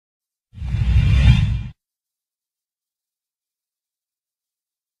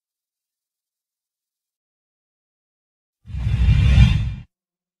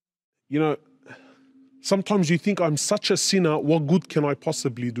You know, sometimes you think, I'm such a sinner, what good can I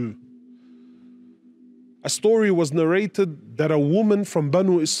possibly do? A story was narrated that a woman from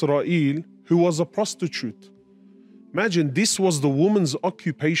Banu Israel who was a prostitute. Imagine, this was the woman's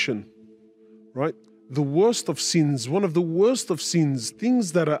occupation, right? The worst of sins, one of the worst of sins,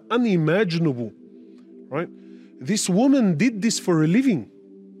 things that are unimaginable, right? This woman did this for a living.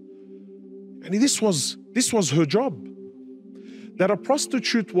 And this was her job. That a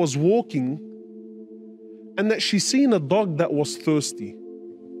prostitute was walking and that she seen a dog that was thirsty.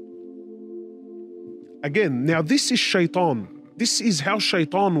 Again, now this is shaitan. This is how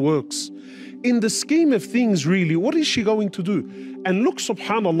shaitan works. In the scheme of things, really, what is she going to do? And look,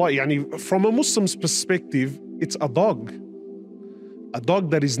 subhanAllah, yani, from a Muslim's perspective, it's a dog. A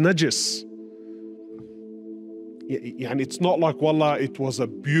dog that is najis. And it's not like, wallah, it was a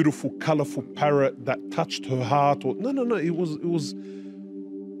beautiful, colorful parrot that touched her heart. Or no, it was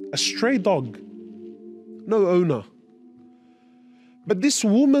a stray dog. No owner. But this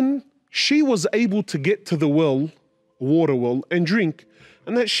woman, she was able to get to the well, water well, and drink.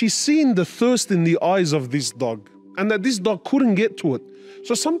 And that she's seen the thirst in the eyes of this dog. And that this dog couldn't get to it.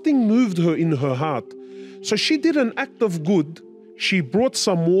 So something moved her in her heart. So she did an act of good. She brought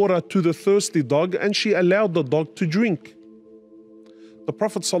some water to the thirsty dog and she allowed the dog to drink. The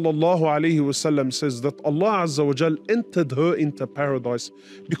Prophet ﷺ says that Allah Azza wa Jal entered her into paradise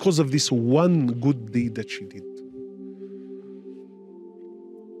because of this one good deed that she did.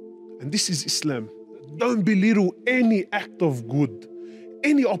 And this is Islam. Don't belittle any act of good.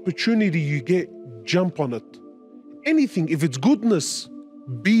 Any opportunity you get, jump on it. Anything, if it's goodness,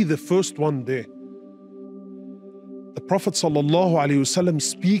 be the first one there. The Prophet ﷺ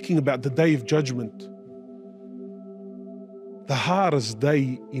speaking about the Day of Judgment, the hardest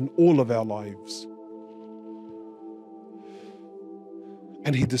day in all of our lives.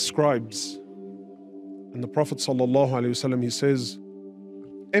 And he describes, and the Prophet ﷺ, he says,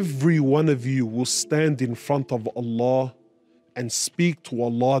 every one of you will stand in front of Allah and speak to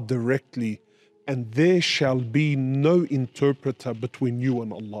Allah directly, and there shall be no interpreter between you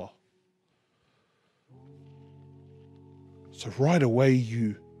and Allah. So right away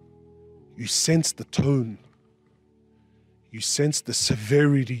you sense the tone, you sense the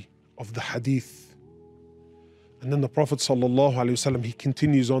severity of the hadith. And then the Prophet ﷺ, he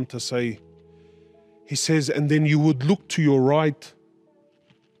continues on to say, he says, and then you would look to your right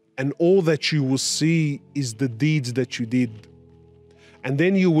and all that you will see is the deeds that you did. And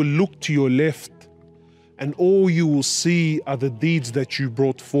then you will look to your left and all you will see are the deeds that you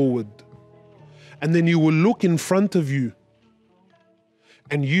brought forward. And then you will look in front of you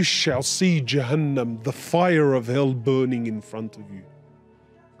and you shall see Jahannam, the fire of hell burning in front of you.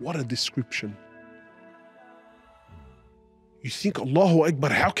 What a description. You think, Allahu Akbar,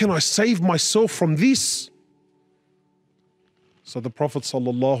 how can I save myself from this? So the Prophet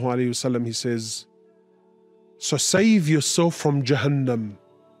ﷺ, he says, so save yourself from Jahannam,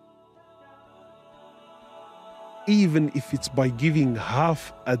 even if it's by giving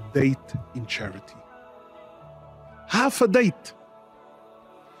half a date in charity. Half a date.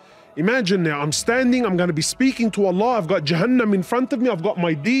 Imagine now, I'm standing, I'm going to be speaking to Allah, I've got Jahannam in front of me, I've got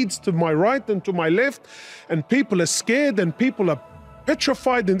my deeds to my right and to my left, and people are scared and people are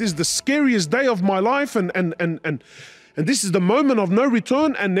petrified, and this is the scariest day of my life, and this is the moment of no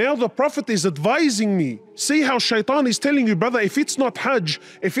return, and now the Prophet is advising me. See how shaitan is telling you, brother, if it's not Hajj,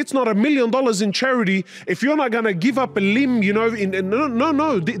 if it's not $1 million in charity, if you're not going to give up a limb, you know,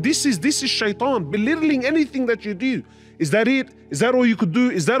 no, this is shaitan, belittling anything that you do. Is that it? Is that all you could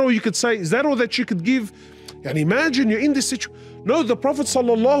do? Is that all you could say? Is that all that you could give? And imagine you're in this situation. No, the Prophet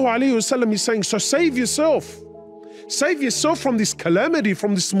ﷺ is saying, so save yourself. Save yourself from this calamity,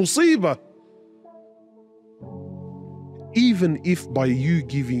 from this musibah. Even if by you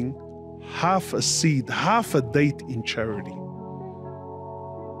giving half a seed, half a date in charity.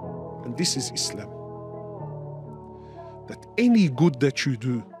 And this is Islam. That any good that you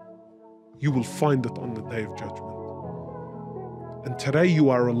do, you will find it on the Day of Judgment. And today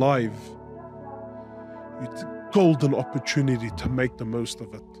you are alive. It's a golden opportunity to make the most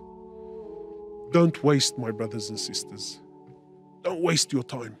of it. Don't waste, my brothers and sisters. Don't waste your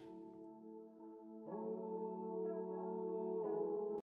time.